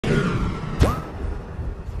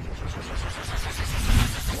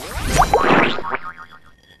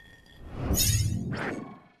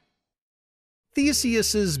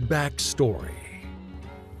Theseus's backstory.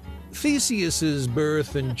 Theseus's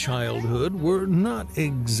birth and childhood were not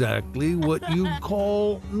exactly what you'd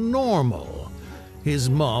call normal. His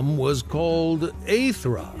mom was called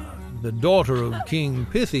Aethra, the daughter of King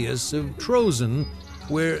Pythias of Trozen,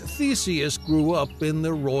 where Theseus grew up in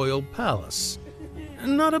the royal palace.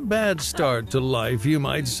 Not a bad start to life, you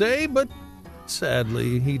might say, but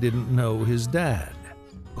sadly, he didn't know his dad.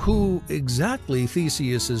 Who exactly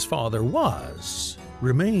Theseus's father was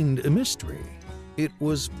remained a mystery. It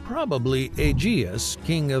was probably Aegeus,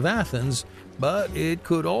 king of Athens, but it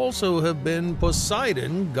could also have been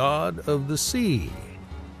Poseidon, god of the sea.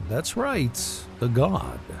 That's right, a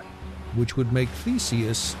god, which would make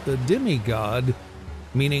Theseus a demigod,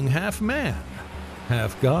 meaning half man,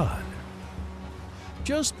 half god.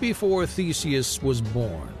 Just before Theseus was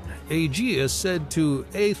born, Aegeus said to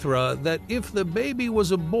Aethra that if the baby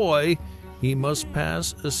was a boy, he must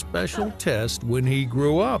pass a special test when he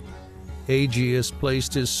grew up. Aegeus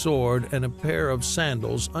placed his sword and a pair of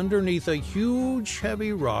sandals underneath a huge,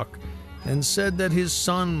 heavy rock and said that his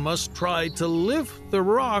son must try to lift the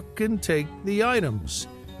rock and take the items.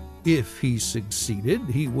 If he succeeded,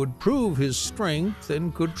 he would prove his strength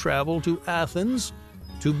and could travel to Athens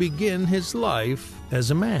to begin his life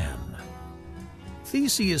as a man.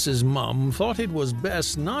 Theseus's mom thought it was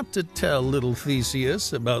best not to tell little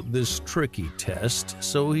Theseus about this tricky test,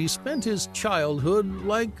 so he spent his childhood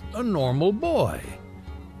like a normal boy.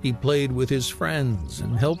 He played with his friends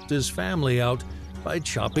and helped his family out by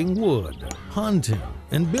chopping wood, hunting,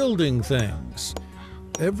 and building things.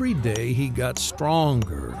 Every day he got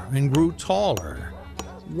stronger and grew taller.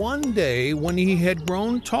 One day, when he had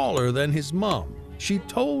grown taller than his mom, she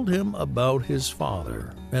told him about his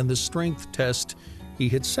father and the strength test he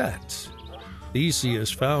had set. Theseus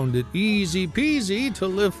found it easy peasy to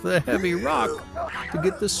lift the heavy rock to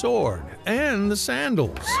get the sword and the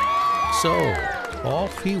sandals. So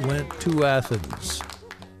off he went to Athens.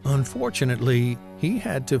 Unfortunately, he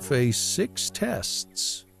had to face 6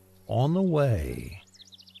 tests on the way.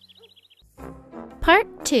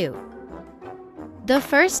 Part 2. The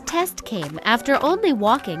first test came after only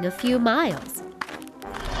walking a few miles.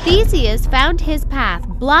 Theseus found his path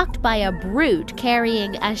blocked by a brute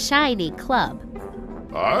carrying a shiny club.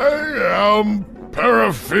 I am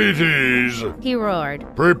Periphetes, he roared.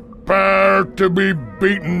 Prepare to be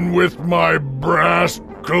beaten with my brass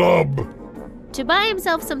club. To buy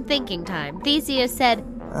himself some thinking time, Theseus said,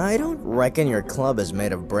 I don't reckon your club is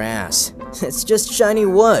made of brass. It's just shiny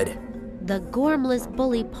wood. The gormless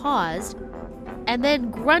bully paused and then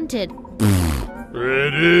grunted.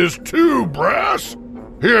 It is too brass.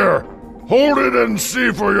 Here, hold it and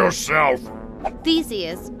see for yourself.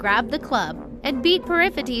 Theseus grabbed the club and beat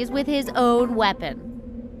Periphetes with his own weapon.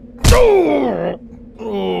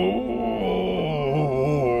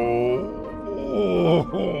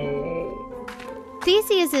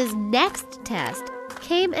 Theseus's next test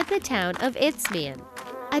came at the town of Isthmian.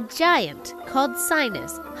 A giant called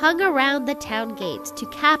Sinus hung around the town gates to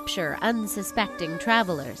capture unsuspecting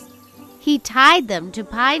travelers. He tied them to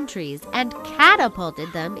pine trees and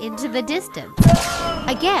catapulted them into the distance.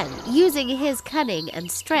 Again, using his cunning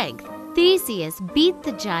and strength, Theseus beat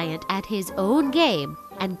the giant at his own game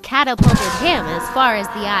and catapulted him as far as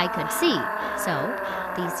the eye could see. So,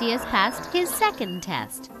 Theseus passed his second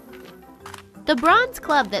test. The bronze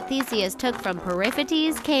club that Theseus took from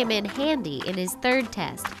Periphetes came in handy in his third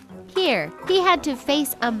test. Here, he had to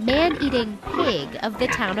face a man-eating pig of the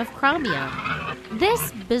town of Crommyon.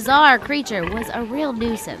 This bizarre creature was a real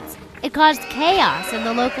nuisance. It caused chaos in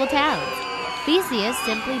the local towns. Theseus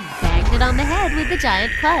simply banged it on the head with the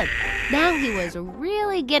giant club. Now he was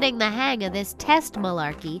really getting the hang of this test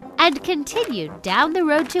malarkey and continued down the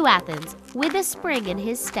road to Athens with a spring in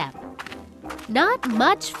his step. Not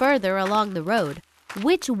much further along the road,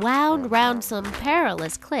 which wound round some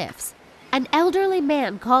perilous cliffs, an elderly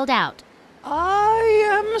man called out, I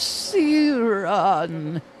am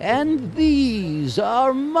Siron, and these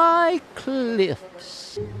are my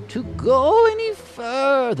cliffs. To go any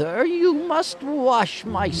further, you must wash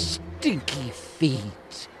my stinky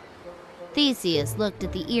feet. Theseus looked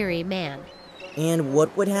at the eerie man. And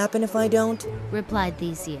what would happen if I don't? Replied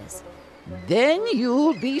Theseus. Then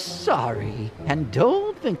you'll be sorry, and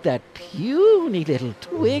don't think that puny little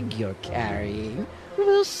twig you're carrying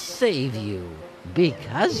will save you,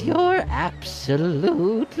 because you're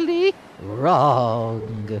absolutely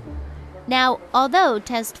wrong. Now, although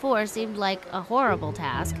Test 4 seemed like a horrible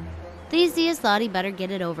task, Theseus thought he better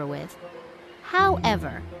get it over with.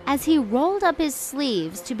 However, as he rolled up his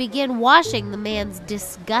sleeves to begin washing the man's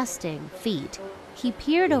disgusting feet, he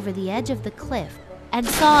peered over the edge of the cliff and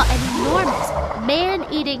saw an enormous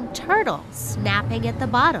man-eating turtle snapping at the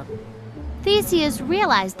bottom. Theseus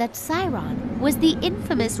realized that Sciron was the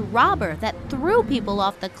infamous robber that threw people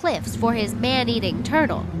off the cliffs for his man-eating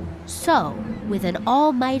turtle. So, with an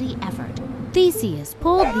almighty effort, Theseus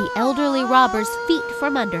pulled the elderly robber's feet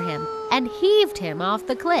from under him and heaved him off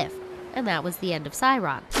the cliff, and that was the end of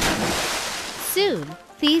Sciron. Soon,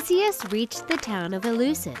 Theseus reached the town of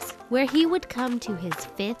Eleusis, where he would come to his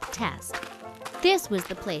 5th test. This was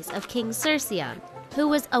the place of King Cercyon, who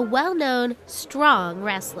was a well-known, strong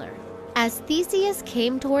wrestler. As Theseus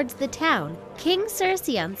came towards the town, King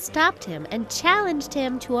Cercyon stopped him and challenged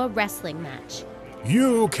him to a wrestling match.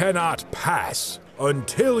 You cannot pass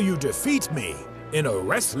until you defeat me in a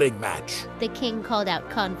wrestling match, the king called out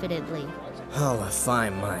confidently. Oh, if I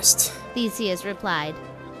must. Theseus replied.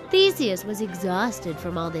 Theseus was exhausted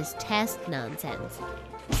from all this test nonsense.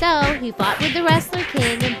 So he fought with the wrestler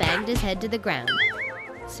king and banged his head to the ground.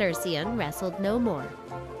 Cercyon wrestled no more.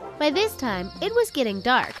 By this time, it was getting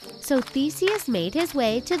dark, so Theseus made his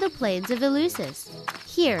way to the plains of Eleusis.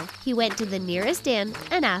 Here, he went to the nearest inn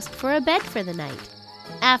and asked for a bed for the night.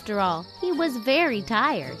 After all, he was very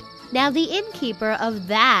tired. Now, the innkeeper of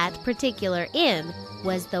that particular inn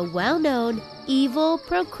was the well-known evil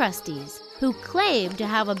Procrustes, who claimed to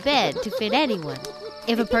have a bed to fit anyone.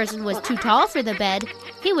 If a person was too tall for the bed,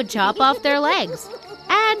 he would chop off their legs.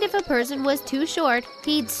 And if a person was too short,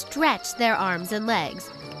 he'd stretch their arms and legs.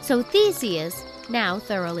 So Theseus, now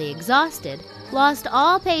thoroughly exhausted, lost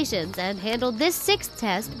all patience and handled this 6th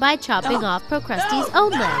test by chopping off Procrustes'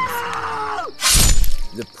 own legs.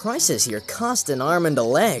 The prices here cost an arm and a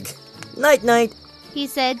leg. Night-night, he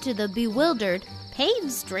said to the bewildered,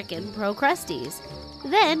 pain-stricken Procrustes.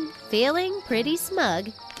 Then, feeling pretty smug,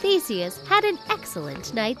 Theseus had an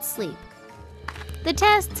excellent night's sleep. The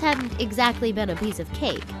tests hadn't exactly been a piece of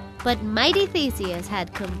cake, but mighty Theseus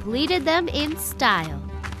had completed them in style.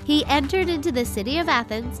 He entered into the city of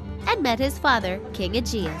Athens and met his father, King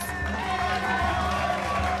Aegeus.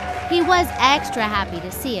 He was extra happy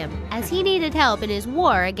to see him, as he needed help in his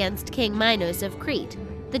war against King Minos of Crete.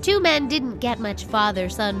 The two men didn't get much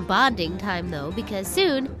father-son bonding time, though, because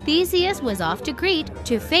soon Theseus was off to Crete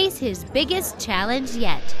to face his biggest challenge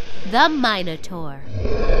yet, the Minotaur.